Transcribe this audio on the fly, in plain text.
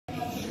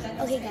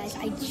Okay guys,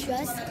 I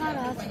just got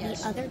off the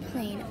other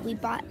plane. We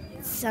bought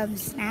some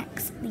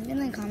snacks. Leave in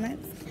the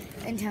comments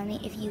and tell me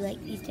if you like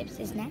these types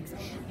of snacks.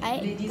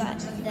 I got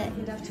the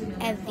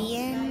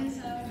Evian,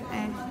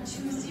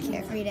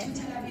 can't read it.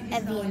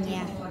 Evian,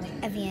 yeah,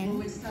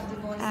 Evian.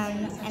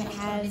 And it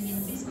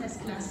has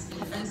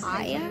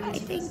papaya, I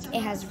think.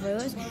 It has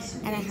rose,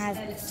 and it has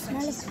the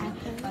smell of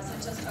apple.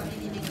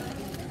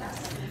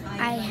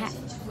 I have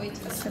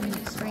some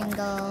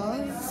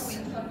Pringles.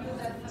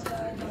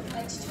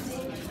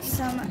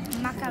 Some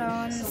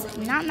macarons,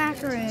 not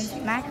macaroons.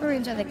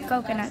 Macaroons are the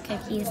coconut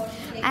cookies.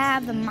 I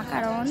have the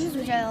macarons,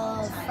 which are a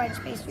little French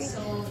pastry.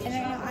 And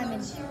right now I'm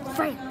in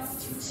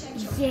France.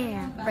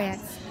 Yeah,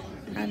 France.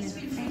 I'm in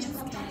France.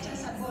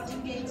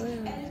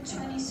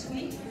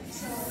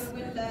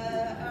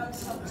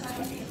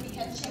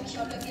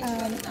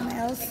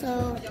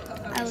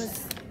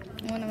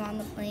 When I'm on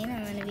the plane,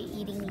 I'm going to be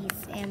eating these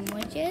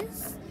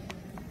sandwiches.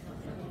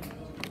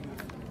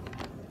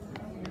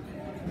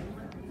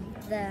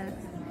 The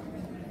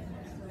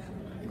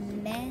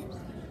Maxi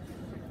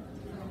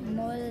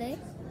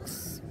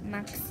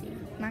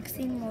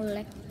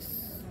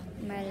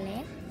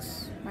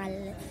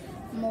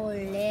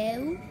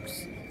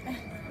Molex.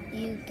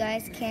 You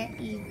guys can't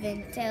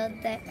even tell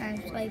that I'm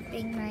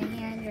swiping my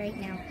hand right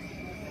now.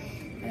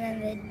 And then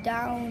the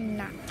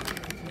donut.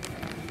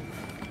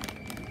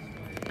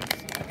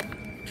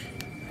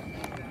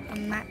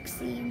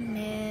 Maxi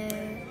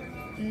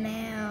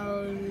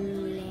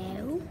Molex.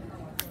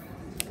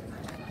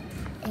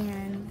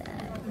 And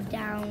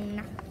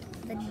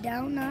the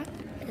donut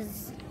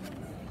is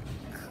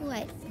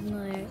quite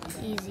more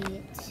easy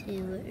to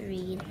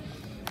read,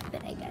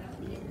 but I got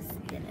these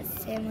little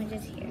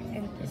sandwiches here,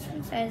 and this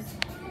one says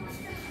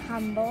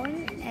Jambon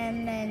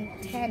and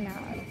Mentena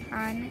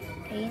pan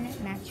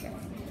natural,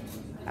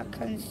 a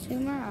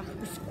consumer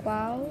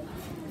ajusquao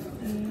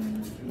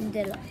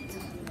de lot.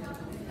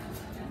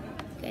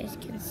 You guys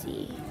can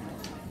see.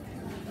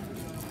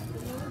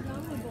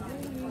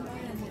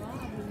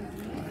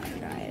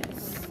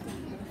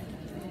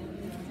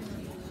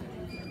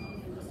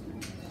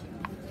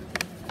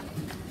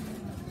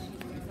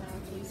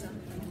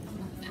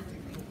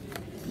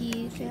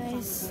 You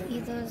guys see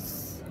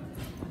those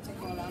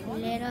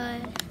little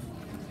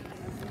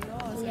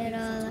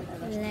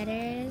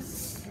letters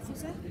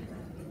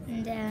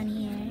down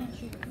here?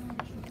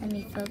 Let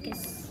me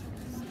focus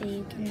so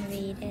you can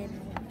read it.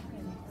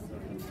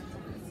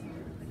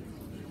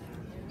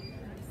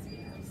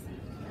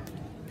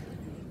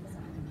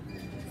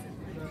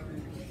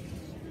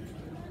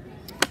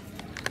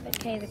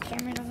 Okay, the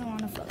camera doesn't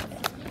want to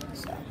focus,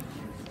 so I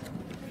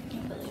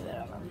can't believe it.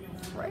 I'm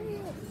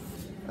afraid.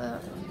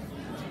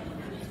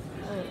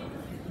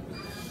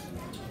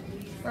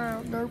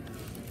 Nope.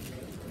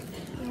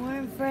 We're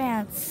in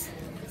France.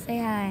 Say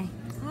hi.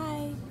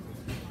 Hi.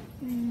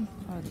 Oh,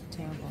 they're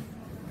terrible.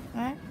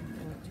 What?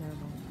 They're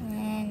terrible.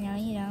 No,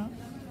 you don't.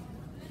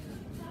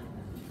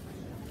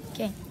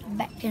 Okay,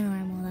 back to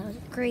normal. That was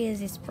the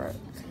craziest spurt.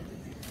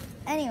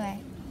 Anyway.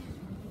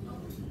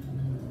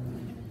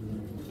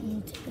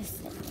 Take a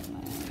second.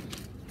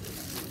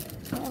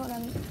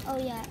 Oh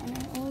yeah, and I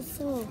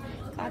also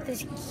got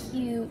this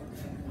cute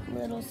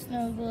little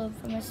snow globe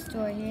from a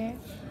store here,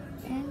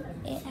 and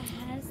it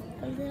has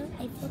a little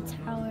Eiffel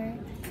Tower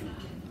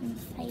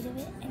inside of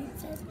it, and it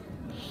says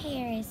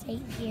Paris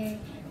right here.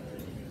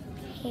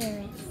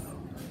 Paris.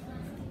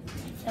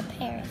 So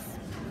Paris.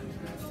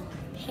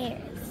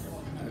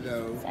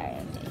 Hello. Sorry,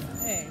 I'm doing it.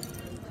 Hey.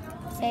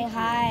 Say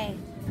hi.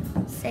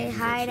 Say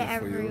hi to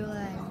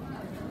everyone.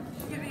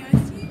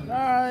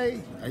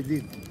 Hi. I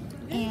did.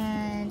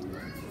 And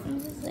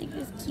it's just like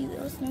this cute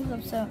little snow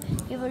globe. So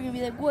people are gonna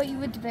be like, "What? You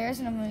went to Paris?"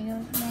 And I'm gonna go,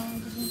 "No, I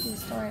just went to the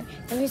store.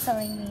 They were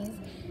selling these."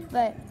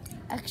 But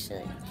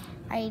actually,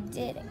 I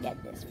did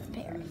get this from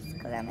Paris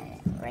because I'm in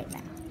it right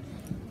now,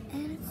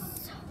 and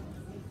it's so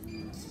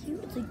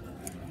cute. It's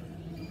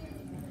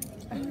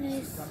like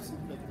nice.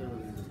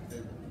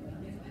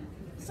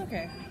 It's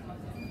okay.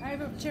 I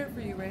have a chair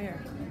for you right here.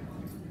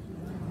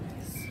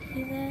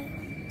 See that?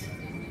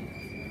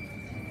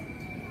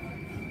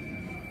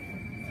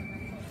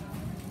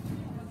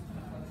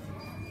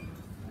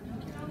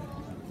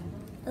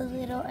 The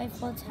little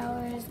Eiffel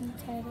Tower is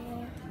inside of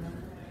there.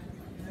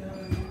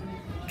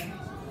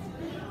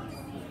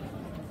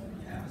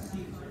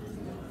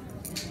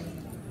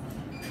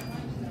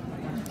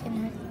 I'm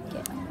gonna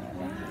get on it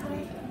real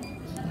quick.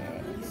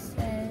 Here it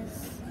says,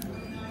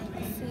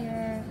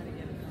 here,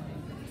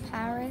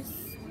 Paris.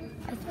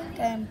 I think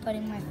I'm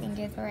putting my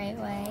finger the right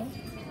way.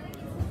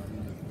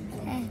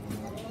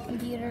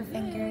 Computer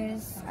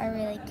fingers are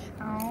really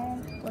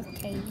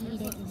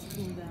complicated.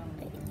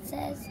 But it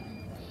says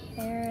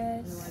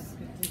Paris.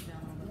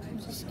 I'm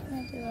just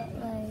gonna do it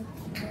like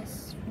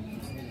this.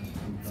 It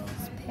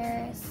says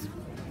Paris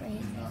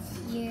right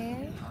here.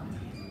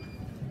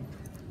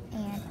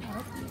 And I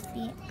hope to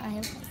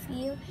see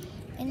you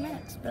in the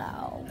next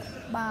vlog.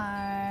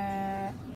 Bye.